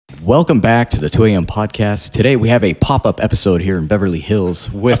Welcome back to the 2 a.m. podcast. Today we have a pop-up episode here in Beverly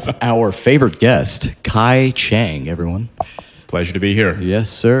Hills with our favorite guest, Kai Chang, everyone. Pleasure to be here. Yes,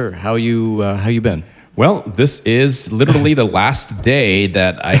 sir. How you been? Well, this is literally the last day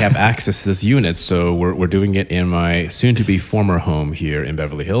that I have access to this unit, so we're doing it in my soon-to-be former home here in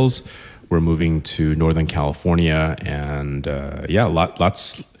Beverly Hills. We're moving to Northern California, and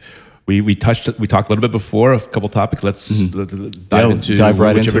lots. We talked a little bit before, a couple topics. Let's dive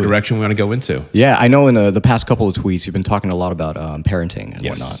right whichever into direction we want to go into. Yeah, I know in the past couple of tweets you've been talking a lot about parenting and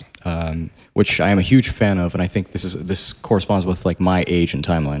whatnot, which I am a huge fan of, and I think this corresponds with like my age and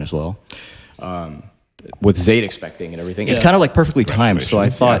timeline as well. With ZAID expecting and everything, it's kind of like perfectly timed. So I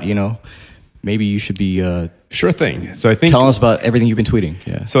thought, maybe you should be sure thing. So I think tell us about everything you've been tweeting.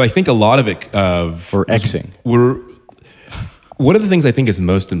 Yeah. So I think a lot of it or Xing. One of the things I think is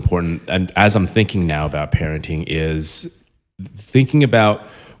most important, and as I'm thinking now about parenting, is thinking about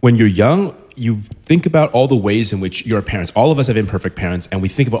when you're young, you think about all the ways in which your parents, all of us have imperfect parents, and we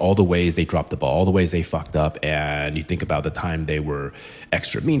think about all the ways they dropped the ball, all the ways they fucked up, and you think about the time they were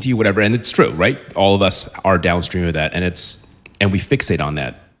extra mean to you, whatever, and it's true, right? All of us are downstream of that, and we fixate on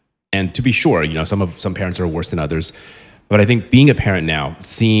that. And to be sure, some parents are worse than others, but I think being a parent now,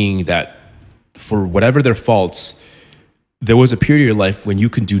 seeing that for whatever their faults, there was a period of your life when you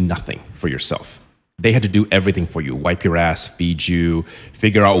could do nothing for yourself. They had to do everything for you, wipe your ass, feed you,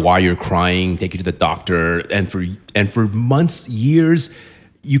 figure out why you're crying, take you to the doctor. And for months, years,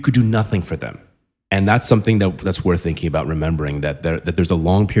 you could do nothing for them. And that's something that's worth thinking about, remembering that there's a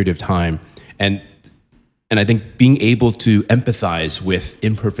long period of time. And I think being able to empathize with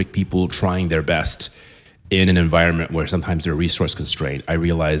imperfect people trying their best in an environment where sometimes they're resource constrained. I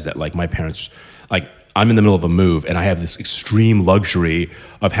realized that like my parents, like I'm in the middle of a move and I have this extreme luxury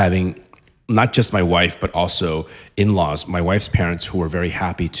of having not just my wife, but also in-laws, my wife's parents, who were very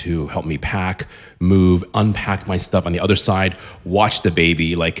happy to help me pack, move, unpack my stuff on the other side, watch the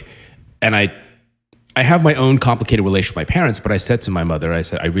baby. And I have my own complicated relationship with my parents, but I said to my mother,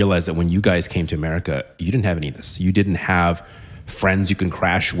 I realized that when you guys came to America, you didn't have any of this. You didn't have friends you can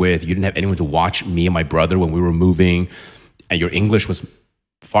crash with. You didn't have anyone to watch me and my brother when we were moving. And your English was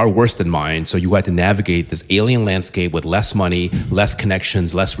far worse than mine, so you had to navigate this alien landscape with less money, less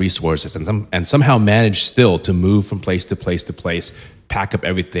connections, less resources, and somehow manage still to move from place to place to place, pack up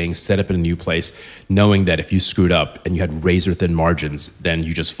everything, set up in a new place, knowing that if you screwed up and you had razor-thin margins, then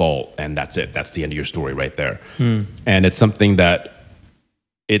you just fall, and that's it. That's the end of your story right there. And it's something that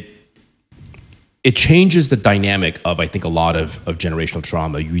it changes the dynamic of, I think, a lot of generational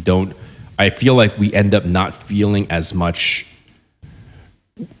trauma. I feel like we end up not feeling as much.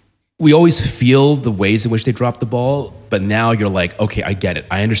 We always feel the ways in which they drop the ball, but now you're like, okay, I get it.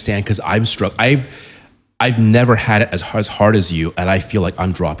 I understand, because I'm struck. I've never had it as hard as you, and I feel like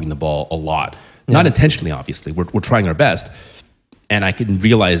I'm dropping the ball a lot. Not intentionally, obviously. We're trying our best, and I can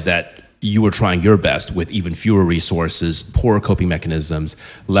realize that you were trying your best with even fewer resources, poorer coping mechanisms,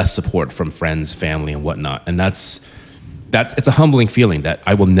 less support from friends, family, and whatnot. And it's a humbling feeling that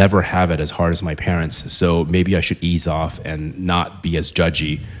I will never have it as hard as my parents. So maybe I should ease off and not be as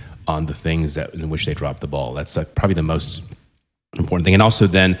judgy on the things in which they drop the ball. That's probably the most important thing. And also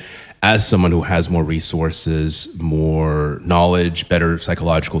then, as someone who has more resources, more knowledge, better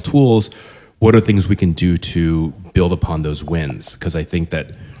psychological tools, what are things we can do to build upon those wins? Because I think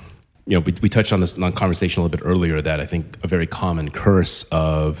that, we touched on this conversation a little bit earlier, that I think a very common curse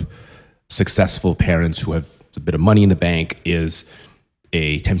of successful parents who have a bit of money in the bank is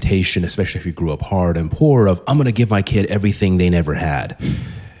a temptation, especially if you grew up hard and poor, of I'm going to give my kid everything they never had.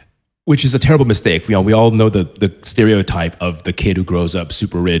 Which is a terrible mistake. We all know the stereotype of the kid who grows up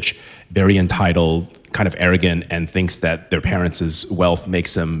super rich, very entitled, kind of arrogant, and thinks that their parents' wealth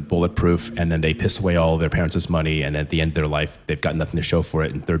makes them bulletproof, and then they piss away all their parents' money, and at the end of their life, they've got nothing to show for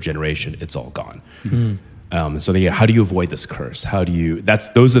it. In third generation, it's all gone. How do you avoid this curse?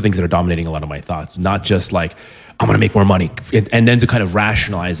 Those are the things that are dominating a lot of my thoughts. Not just like, I'm gonna make more money, and then to kind of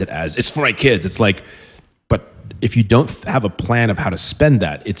rationalize it as, it's for my kids. It's like, but if you don't have a plan of how to spend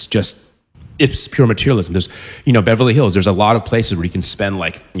that, it's pure materialism. There's, Beverly Hills, there's a lot of places where you can spend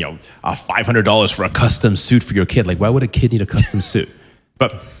like, $500 for a custom suit for your kid. Like, why would a kid need a custom suit?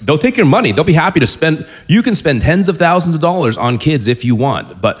 But they'll take your money. They'll be happy to spend. You can spend tens of thousands of dollars on kids if you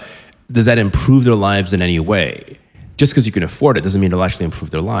want, but does that improve their lives in any way? Just because you can afford it doesn't mean it'll actually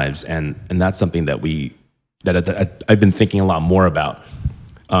improve their lives. And that's something that I've been thinking a lot more about.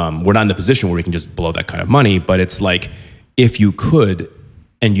 We're not in the position where we can just blow that kind of money, but it's like, if you could,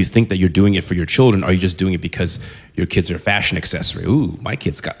 and you think that you're doing it for your children, are you just doing it because your kids are a fashion accessory? Ooh, my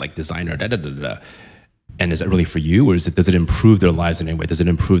kid's got like designer, da da da da. And is that really for you, or does it improve their lives in any way? Does it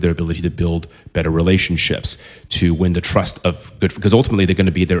improve their ability to build better relationships, to win the trust of good? Because ultimately they're going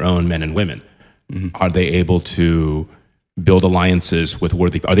to be their own men and women. Are they able to build alliances with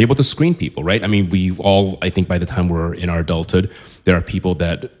worthy? Are they able to screen people? Right? I mean, we all, I think, by the time we're in our adulthood, there are people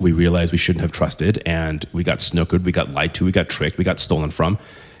that we realize we shouldn't have trusted, and we got snookered, we got lied to, we got tricked, we got stolen from,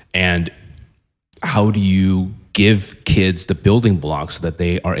 and how do you give kids the building blocks so that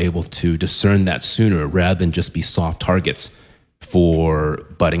they are able to discern that sooner rather than just be soft targets for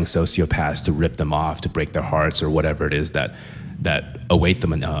budding sociopaths to rip them off, to break their hearts, or whatever it is that await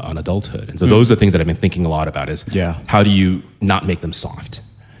them on adulthood? And so those are things that I've been thinking a lot about is how do you not make them soft?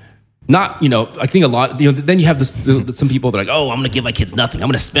 Not, I think a lot, then you have some people that are like, oh, I'm going to give my kids nothing. I'm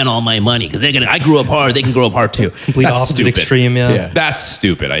going to spend all my money because I grew up hard, they can grow up hard too. Complete That's opposite stupid. extreme, yeah. That's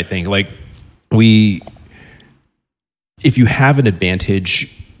stupid, I think. Like, if you have an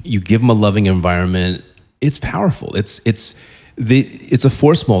advantage, you give them a loving environment, it's powerful. It's a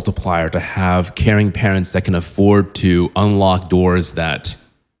force multiplier to have caring parents that can afford to unlock doors that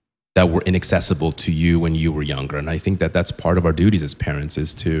were inaccessible to you when you were younger. And I think that that's part of our duties as parents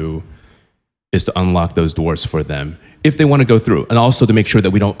is to unlock those doors for them if they want to go through, and also to make sure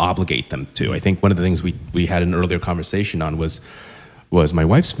that we don't obligate them to. I think one of the things we had an earlier conversation on was my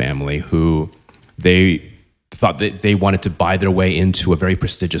wife's family, who they thought that they wanted to buy their way into a very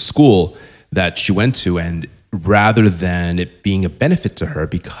prestigious school that she went to, and rather than it being a benefit to her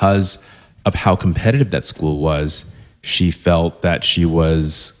because of how competitive that school was, she felt that she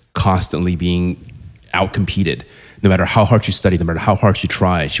was constantly being outcompeted. No matter how hard she studied, no matter how hard she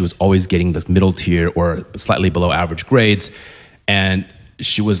tried, she was always getting the middle tier or slightly below average grades. And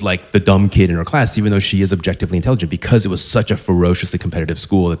she was like the dumb kid in her class, even though she is objectively intelligent, because it was such a ferociously competitive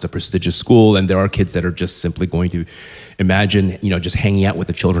school. It's a prestigious school, and there are kids that are just simply going to imagine, just hanging out with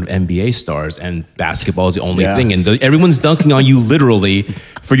the children of NBA stars, and basketball is the only thing. And everyone's dunking on you literally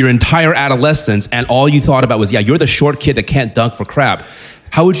for your entire adolescence, and all you thought about was, you're the short kid that can't dunk for crap.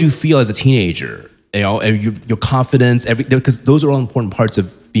 How would you feel as a teenager? Your confidence, because those are all important parts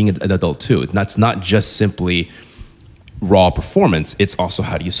of being an adult too. That's not just simply raw performance. It's also,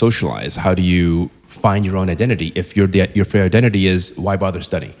 how do you socialize? How do you find your own identity? If your identity is, why bother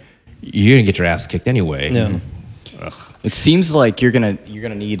studying? You're gonna get your ass kicked anyway. Yeah. It seems like you're gonna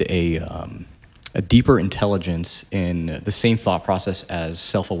need a deeper intelligence in the same thought process as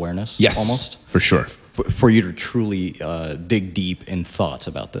self-awareness. Yes, almost for sure. For you to truly dig deep in thoughts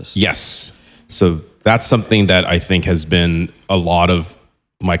about this. Yes. So that's something that I think has been a lot of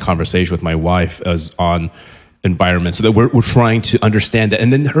my conversation with my wife as on environment, so that we're trying to understand that.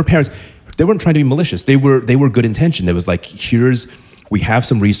 And then her parents, they weren't trying to be malicious. They were good intention. It was like, we have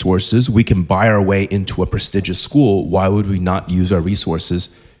some resources. We can buy our way into a prestigious school. Why would we not use our resources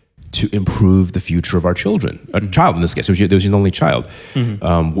to improve the future of our children? A child, in this case, there was an only child.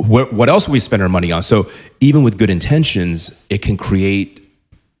 What else would we spend our money on? So even with good intentions, it can create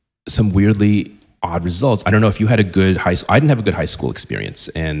some weirdly odd results. I don't know if you had a good high school. I didn't have a good high school experience.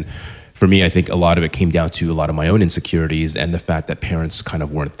 And for me, I think a lot of it came down to a lot of my own insecurities and the fact that parents kind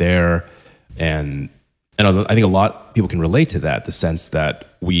of weren't there. And I think a lot of people can relate to that, the sense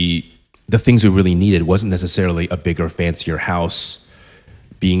that the things we really needed wasn't necessarily a bigger, fancier house,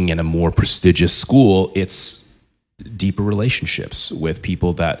 being in a more prestigious school. It's deeper relationships with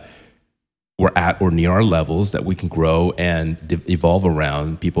people that were at or near our levels, that we can grow and evolve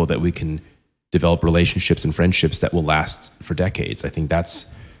around, people that we can develop relationships and friendships that will last for decades. I think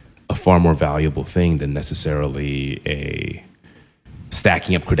that's a far more valuable thing than necessarily a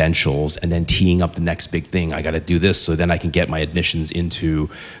stacking up credentials and then teeing up the next big thing. I got to do this so then I can get my admissions into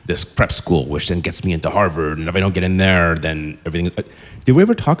this prep school, which then gets me into Harvard. And if I don't get in there, then everything. Did we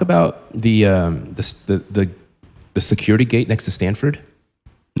ever talk about the security gate next to Stanford?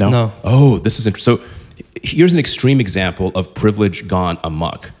 No. Oh, this is interesting. So here's an extreme example of privilege gone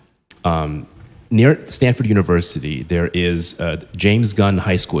amok. Near Stanford University, there is James Gunn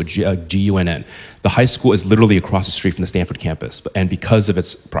High School, G-U-N-N. The high school is literally across the street from the Stanford campus. And because of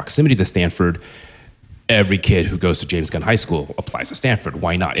its proximity to Stanford, every kid who goes to James Gunn High School applies to Stanford.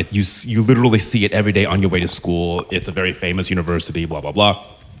 Why not? You literally see it every day on your way to school. It's a very famous university, blah, blah, blah.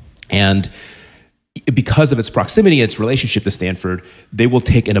 And because of its proximity and its relationship to Stanford, they will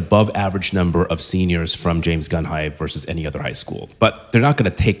take an above average number of seniors from James Gunn High versus any other high school. But they're not going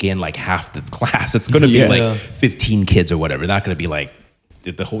to take in like half the class. It's going to be like 15 kids or whatever. They're not going to be like,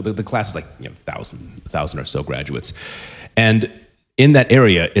 the class is like 1,000 or so graduates. And in that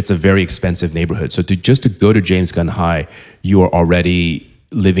area, it's a very expensive neighborhood. So just to go to James Gunn High, you are already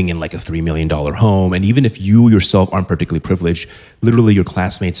living in like a $3 million home. And even if you yourself aren't particularly privileged, literally your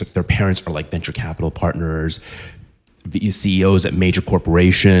classmates, their parents are like venture capital partners, CEOs at major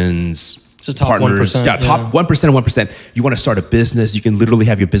corporations, so top partners, 1%, top 1% of 1%. You want to start a business, you can literally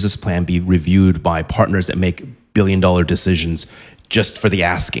have your business plan be reviewed by partners that make billion-dollar decisions just for the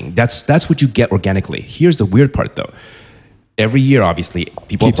asking. That's what you get organically. Here's the weird part though. Every year, obviously,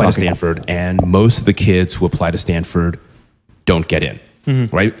 people apply to Stanford, and most of the kids who apply to Stanford don't get in,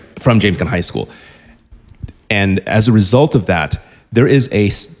 right? From James Gunn High School. And as a result of that, there is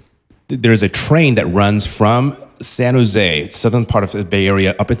a train that runs from San Jose, southern part of the Bay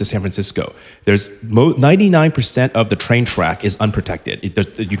Area, up into San Francisco. There's 99% of the train track is unprotected.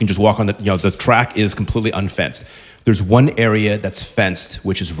 You can just walk on the track is completely unfenced. There's one area that's fenced,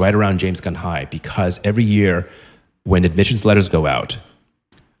 which is right around James Gunn High, because every year when admissions letters go out,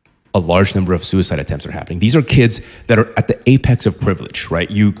 a large number of suicide attempts are happening. These are kids that are at the apex of privilege, right?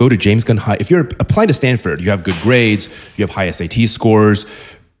 You go to James Gunn High, if you're applying to Stanford, you have good grades, you have high SAT scores,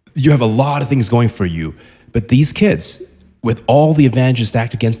 you have a lot of things going for you. But these kids, with all the advantages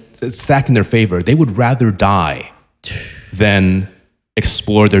stacked in their favor, they would rather die than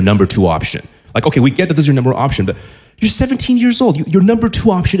explore their number 2 option. Like, okay, we get that this is your number 1 option, but you're 17 years old. Your number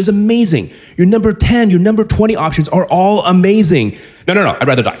 2 option is amazing. Your number 10, your number 20 options are all amazing. No, I'd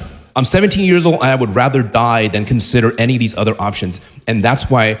rather die. I'm 17 years old and I would rather die than consider any of these other options. And that's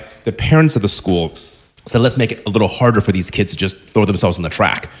why the parents of the school said, let's make it a little harder for these kids to just throw themselves on the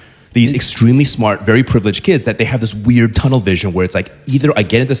track. These extremely smart, very privileged kids that they have this weird tunnel vision where it's like, either I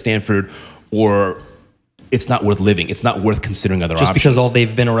get into Stanford or it's not worth living. It's not worth considering other options. Just because all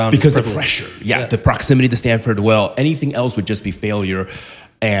they've been around because is the pressure. Yeah, the proximity to Stanford, well, anything else would just be failure.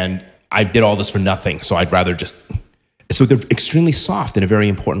 And I did all this for nothing. So I'd rather just, so they're extremely soft in a very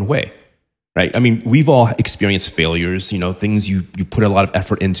important way, right? I mean, we've all experienced failures, things you put a lot of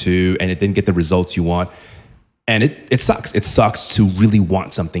effort into and it didn't get the results you want. And it sucks. It sucks to really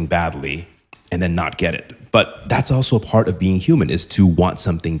want something badly and then not get it. But that's also a part of being human, is to want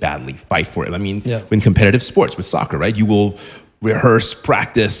something badly, fight for it. I mean, in competitive sports with soccer, right? You will rehearse,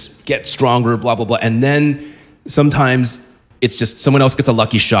 practice, get stronger, blah, blah, blah. And then sometimes it's just someone else gets a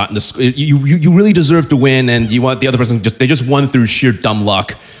lucky shot and you really deserve to win and you want the other person, they just won through sheer dumb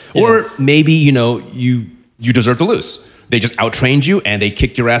luck. Yeah. Or maybe, you deserve to lose. They just out-trained you and they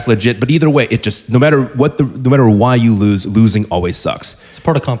kicked your ass legit. But either way, it just, no matter why you lose, losing always sucks. It's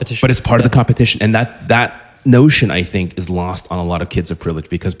part of competition. But it's part of the competition. And that notion, I think, is lost on a lot of kids of privilege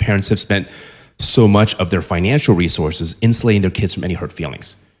because parents have spent so much of their financial resources insulating their kids from any hurt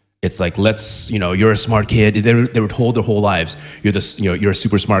feelings. It's like, you're a smart kid. They were told their whole lives, you're a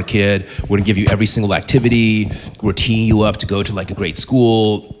super smart kid. We're gonna give you every single activity. We're teeing you up to go to like a great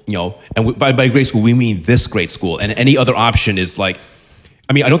school, and by great school, we mean this great school. And any other option is like,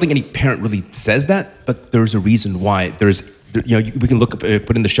 I don't think any parent really says that, but there's a reason why. We can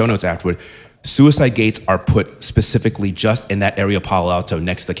put in the show notes afterward. Suicide gates are put specifically just in that area of Palo Alto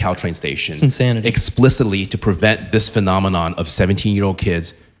next to the Caltrain station. It's insanity. Explicitly to prevent this phenomenon of 17-year-old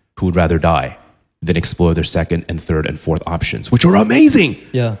kids who would rather die than explore their second and third and fourth options, which are amazing.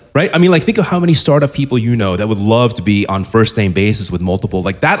 Yeah. Right? Think of how many startup people that would love to be on first name basis with multiple.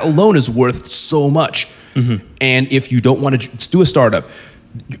 Like that alone is worth so much. Mm-hmm. And if you don't want to do a startup,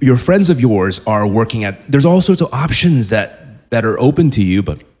 your friends of yours are working there's all sorts of options that are open to you,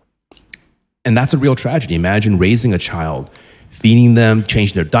 and that's a real tragedy. Imagine raising a child, feeding them,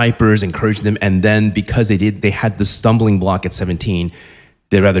 changing their diapers, encouraging them, and then because they had this stumbling block at 17,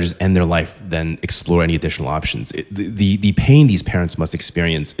 they'd rather just end their life than explore any additional options. The pain these parents must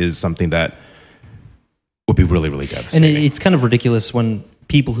experience is something that would be really, really devastating. And it's kind of ridiculous when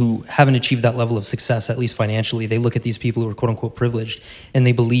people who haven't achieved that level of success, at least financially, they look at these people who are quote unquote privileged and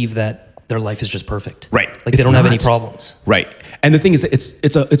they believe that their life is just perfect. Right. Like they don't have any problems. Right. And the thing is,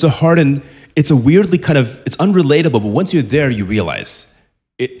 it's a hard and it's a weirdly it's unrelatable, but once you're there, you realize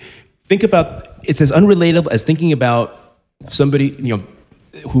think about, it's as unrelatable as thinking about somebody,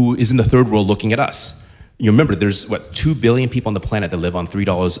 who is in the third world looking at us. Remember, there's 2 billion people on the planet that live on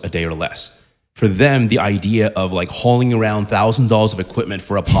 $3 a day or less. For them, the idea of hauling around $1,000 of equipment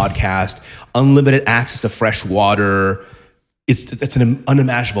for a podcast, unlimited access to fresh water, it's an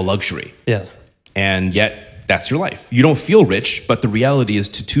unimaginable luxury. Yeah. And yet, that's your life. You don't feel rich, but the reality is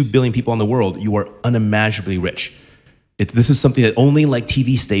to 2 billion people in the world, you are unimaginably rich. This is something that only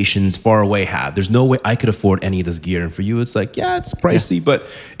TV stations far away have. There's no way I could afford any of this gear. And for you, it's like, yeah, it's pricey, but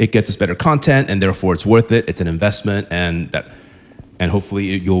it gets us better content and therefore it's worth it. It's an investment and hopefully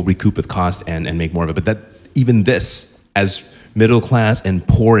you'll recoup with cost and make more of it. But even this, as middle class and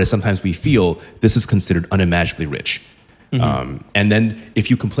poor as sometimes we feel, this is considered unimaginably rich. And then if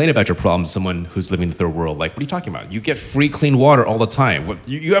you complain about your problems to someone who's living in the third world, like, what are you talking about? You get free clean water all the time.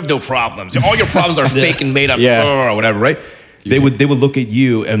 You have no problems. All your problems are fake and made up or whatever, right? They would look at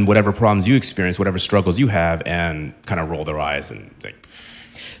you and whatever problems you experience, whatever struggles you have, and kind of roll their eyes and think.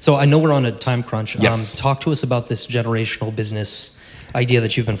 So I know we're on a time crunch. Yes. Talk to us about this generational business idea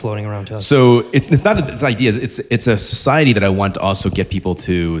that you've been floating around to us. So it's not an idea. It's a society that I want to also get people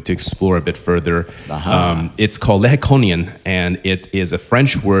to explore a bit further. It's called Hénokiens, and it is a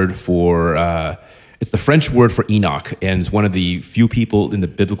French word for it's the French word for Enoch, and it's one of the few people in the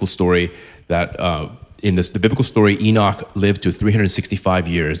biblical story that the biblical story, Enoch lived to 365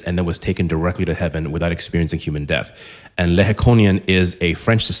 years and then was taken directly to heaven without experiencing human death. And Hénokiens is a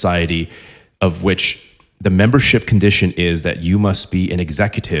French society of which the membership condition is that you must be an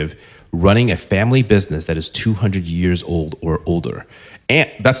executive running a family business that is 200 years old or older. And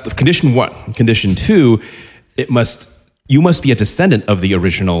that's the condition one. Condition two, you must be a descendant of the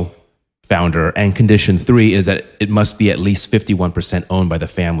original founder. And condition three is that it must be at least 51% owned by the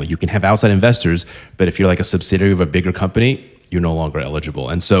family. You can have outside investors, but if you're like a subsidiary of a bigger company, you're no longer eligible.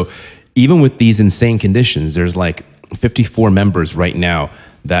 And so even with these insane conditions, there's like 54 members right now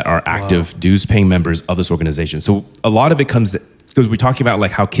that are active dues-paying members of this organization. So a lot of it comes, because we're talking about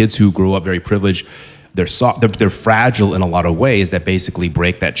like how kids who grow up very privileged, they're fragile in a lot of ways that basically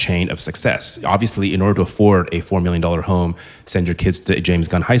break that chain of success. Obviously, in order to afford a $4 million home, send your kids to James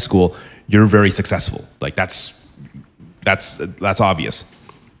Gunn High School, you're very successful. Like that's obvious.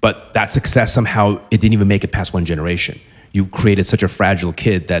 But that success somehow, it didn't even make it past one generation. You created such a fragile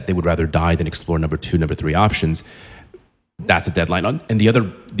kid that they would rather die than explore number 2, number 3 options. That's a deadline. And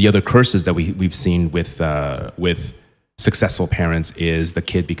the other curses that we've seen with successful parents is the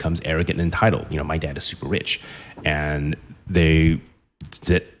kid becomes arrogant and entitled. You know, my dad is super rich, and they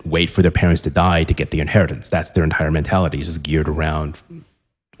wait for their parents to die to get the inheritance. That's their entire mentality. It's just geared around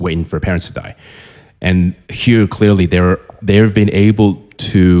waiting for parents to die. And here, clearly, they've been able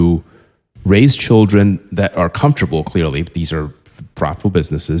to raise children that are comfortable. Clearly, these are profitable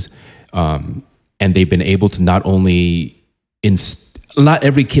businesses, and they've been able to not only not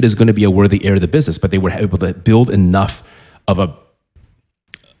every kid is going to be a worthy heir of the business, but they were able to build enough of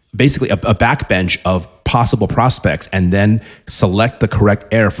basically a backbench of possible prospects and then select the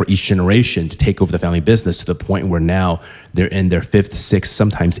correct heir for each generation to take over the family business to the point where now they're in their 5th, 6th,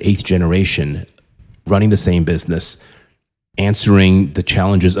 sometimes 8th generation running the same business, answering the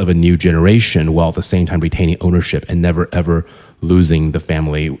challenges of a new generation while at the same time retaining ownership and never ever losing the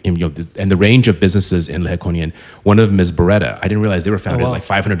family. And the range of businesses in Hénokiens, one of them is Beretta. I didn't realize they were founded like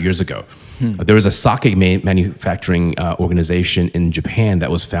 500 years ago. There was a sake manufacturing organization in Japan that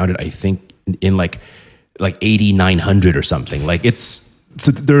was founded, I think, in like 8900 or something. Like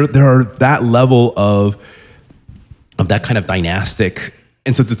so there are that level of that kind of dynastic.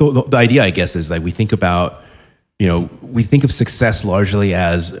 And so the idea, I guess, is that we think about, we think of success largely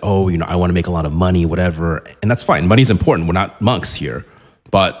as, I want to make a lot of money, whatever. And that's fine. Money's important. We're not monks here.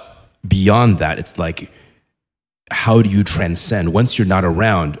 But beyond that, it's like, how do you transcend? Once you're not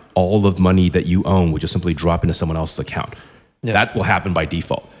around, all of money that you own will just simply drop into someone else's account. Yeah. That will happen by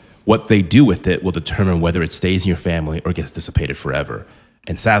default. What they do with it will determine whether it stays in your family or gets dissipated forever.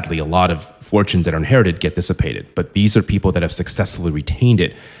 And sadly, a lot of fortunes that are inherited get dissipated. But these are people that have successfully retained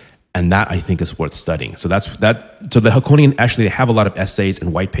it. And that, I think, is worth studying. So So the Hénokiens, actually, they have a lot of essays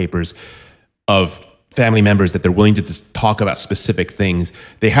and white papers of family members that they're willing to just talk about specific things.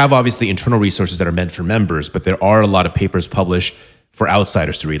 They have, obviously, internal resources that are meant for members, but there are a lot of papers published for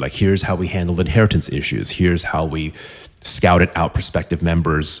outsiders to read. Like, here's how we handled inheritance issues. Here's how we scouted out prospective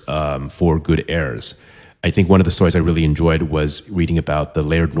members for good heirs. I think one of the stories I really enjoyed was reading about the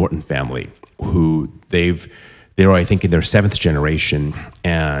Laird Norton family, who they're, I think, in their 7th generation,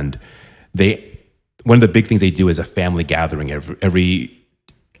 and one of the big things they do is a family gathering every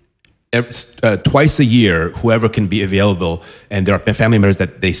twice a year. Whoever can be available, and there are family members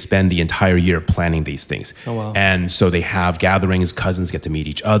that they spend the entire year planning these things. Oh, wow. And so they have gatherings. Cousins get to meet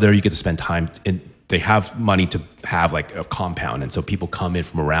each other. You get to spend time. They have money to have like a compound, and so people come in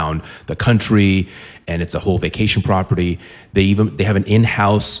from around the country, and it's a whole vacation property. They have an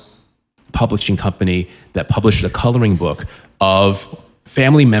in-house publishing company that publishes a coloring book of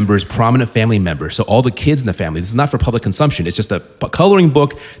family members, prominent family members. So all the kids in the family, this is not for public consumption. It's just a coloring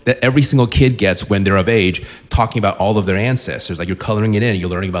book that every single kid gets when they're of age, talking about all of their ancestors. Like, you're coloring it in, you're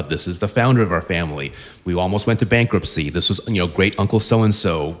learning about, this is the founder of our family. We almost went to bankruptcy. This was, great uncle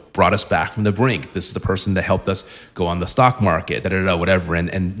so-and-so brought us back from the brink. This is the person that helped us go on the stock market, whatever.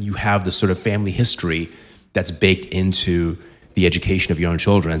 And you have this sort of family history that's baked into the education of your own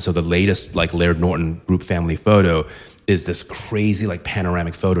children. And so the latest, like, Laird Norton group family photo is this crazy like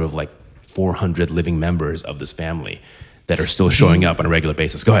panoramic photo of like 400 living members of this family that are still showing up on a regular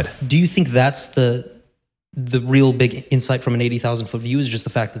basis. Go ahead. Do you think that's the real big insight from an 80,000 foot view, is just the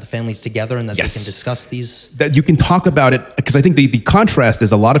fact that the family's together and that they can discuss these? That you can talk about it, because I think the contrast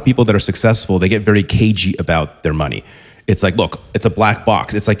is a lot of people that are successful, they get very cagey about their money. It's like, look, it's a black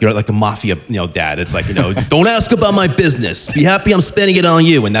box. It's like you're like the mafia, dad. It's like, don't ask about my business. Be happy I'm spending it on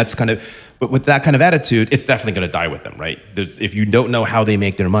you. And that's kind of, but with that kind of attitude, it's definitely going to die with them, right? If you don't know how they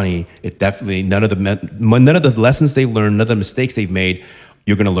make their money, it definitely, none of the lessons they've learned, none of the mistakes they've made,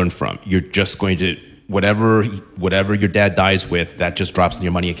 you're going to learn from. You're just going to, whatever your dad dies with, that just drops in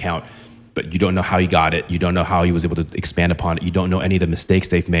your money account. But you don't know how he got it. You don't know how he was able to expand upon it. You don't know any of the mistakes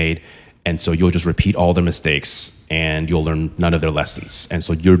they've made. And so you'll just repeat all their mistakes and you'll learn none of their lessons. And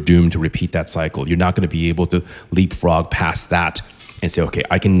so you're doomed to repeat that cycle. You're not going to be able to leapfrog past that and say, okay,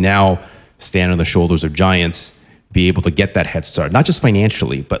 I can now stand on the shoulders of giants, be able to get that head start, not just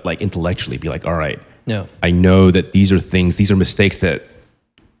financially, but like intellectually, be like, all right, I know that these are mistakes that,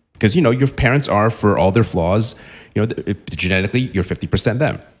 because, your parents are, for all their flaws, genetically, you're 50%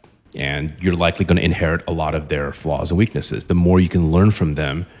 them. And you're likely going to inherit a lot of their flaws and weaknesses. The more you can learn from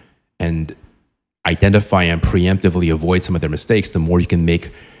them and identify and preemptively avoid some of their mistakes, the more you can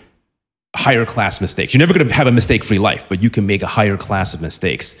make higher class mistakes. You're never going to have a mistake-free life, but you can make a higher class of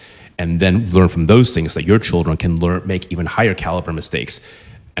mistakes and then learn from those things, so that your children can make even higher caliber mistakes.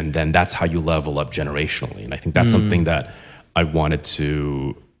 And then that's how you level up generationally. And I think that's something that I wanted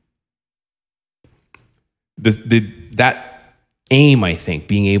to... that aim, I think,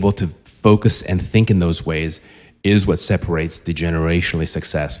 being able to focus and think in those ways is what separates the generationally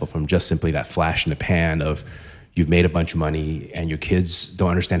successful from just simply that flash in the pan of you've made a bunch of money and your kids don't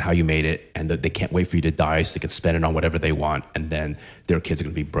understand how you made it and that they can't wait for you to die so they can spend it on whatever they want, and then their kids are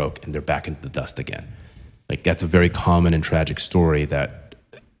going to be broke and they're back into the dust again. Like, that's a very common and tragic story that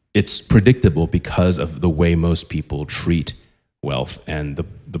it's predictable because of the way most people treat wealth. And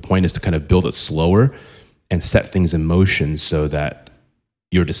the point is to kind of build it slower and set things in motion so that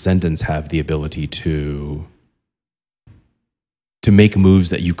your descendants have the ability to make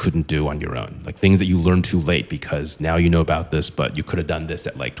moves that you couldn't do on your own, like things that you learned too late because now you know about this, but you could have done this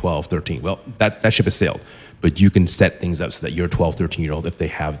at like 12, 13. Well, that ship has sailed, but you can set things up so that your 12, 13-year-old, if they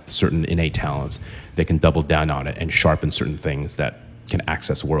have certain innate talents, they can double down on it and sharpen certain things that can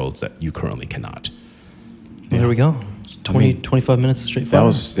access worlds that you currently cannot. Well, there we go. 25 minutes of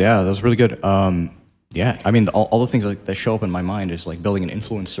straightforward. That was really good. Yeah, I mean, all the things that show up in my mind is like building an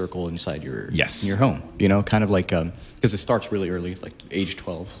influence circle inside your home. Kind of like because it starts really early, like age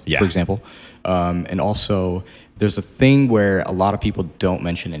 12, for example. And also, there's a thing where a lot of people don't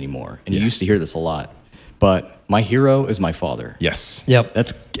mention anymore, and you used to hear this a lot. But my hero is my father. Yes. Yep.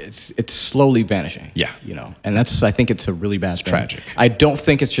 It's slowly vanishing. Yeah. And I think it's a really bad thing. Tragic. I don't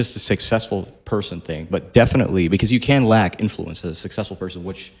think it's just a successful person thing, but definitely because you can lack influence as a successful person,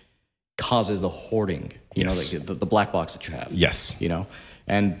 which causes the hoarding, like the black box that you have. Yes.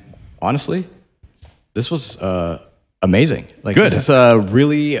 And honestly, this was amazing. Like, good. This is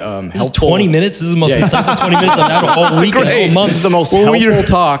really helpful. 20 minutes. This is the most insightful 20 minutes I've had all week. This whole month. This is the most helpful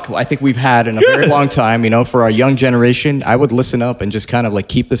talk I think we've had in a very long time. For our young generation, I would listen up and just kind of like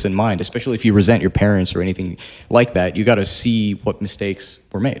keep this in mind, especially if you resent your parents or anything like that. You got to see what mistakes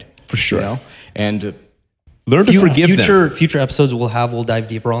were made. For sure. And learn to forgive them. Future episodes we'll dive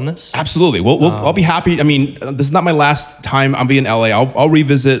deeper on this. Absolutely. I'll be happy. I mean, this is not my last time I'll be in LA. I'll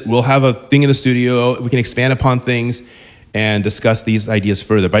revisit. We'll have a thing in the studio. We can expand upon things and discuss these ideas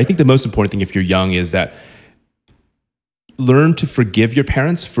further. But I think the most important thing if you're young is that learn to forgive your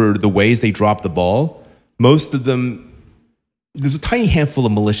parents for the ways they dropped the ball. Most of them, there's a tiny handful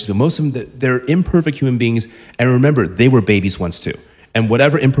of malicious, but most of them, they're imperfect human beings. And remember, they were babies once too. And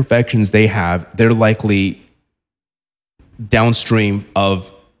whatever imperfections they have, they're likely downstream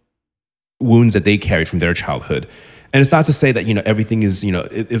of wounds that they carried from their childhood. And it's not to say that, everything is,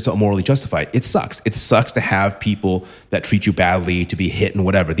 it's morally justified. It sucks. It sucks to have people that treat you badly, to be hit and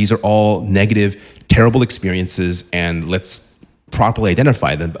whatever. These are all negative, terrible experiences, and let's properly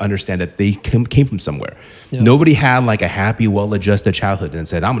identify them, understand that they came from somewhere. Yeah. Nobody had like a happy, well-adjusted childhood and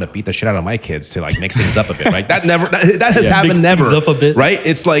said, I'm going to beat the shit out of my kids to like mix things up a bit, right? That has happened never, up a bit. Right?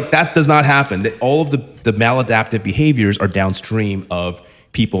 It's like, that does not happen. All of the maladaptive behaviors are downstream of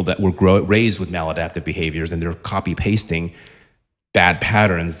people that were raised with maladaptive behaviors, and they're copy-pasting bad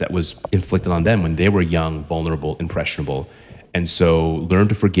patterns that was inflicted on them when they were young, vulnerable, impressionable. And so learn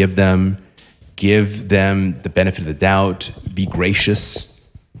to forgive them, give them the benefit of the doubt, be gracious,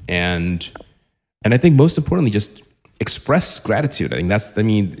 and I think most importantly, just express gratitude. I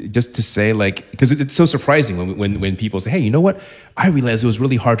think just to say like, because it's so surprising when people say, hey, you know what? I realized it was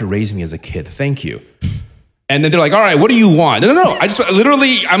really hard to raise me as a kid. Thank you. And then they're like, all right, what do you want? No. I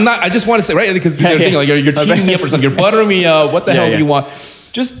just want to say, right? Because they're thinking like, you're teaming me up or something. You're buttering me up. What the hell do you want?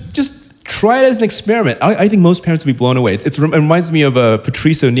 Just try it as an experiment. I think most parents would be blown away. It reminds me of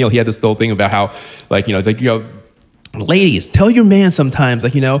Patrice O'Neill. He had this whole thing about how, like, ladies, tell your man sometimes,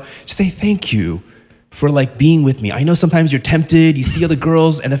 like, just say thank you for like being with me. I know sometimes you're tempted, you see other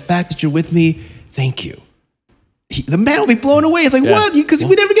girls, and the fact that you're with me, thank you. The man will be blown away. It's like, what? Because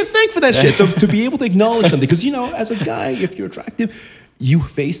we never get thanked for that shit. So to be able to acknowledge something, because, as a guy, if you're attractive, you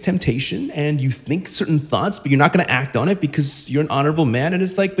face temptation and you think certain thoughts, but you're not going to act on it because you're an honorable man. And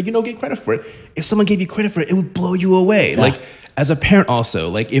it's like, but you don't get credit for it. If someone gave you credit for it, it would blow you away. Yeah. Like, as a parent also,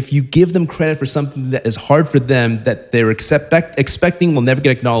 like if you give them credit for something that is hard for them, that they're expecting will never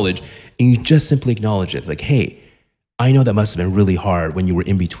get acknowledged, and you just simply acknowledge it. Like, hey, I know that must have been really hard when you were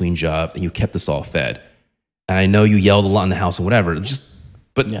in between jobs and you kept us all fed. And I know you yelled a lot in the house and whatever,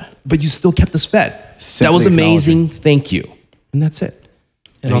 but you still kept us fed. That was amazing. Thank you. And that's it.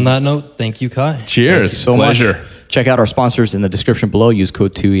 And on that note, thank you, Kai. Cheers. So pleasure. Much. Check out our sponsors in the description below. Use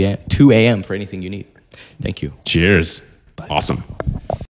code 2AM for anything you need. Thank you. Cheers. Bye. Awesome.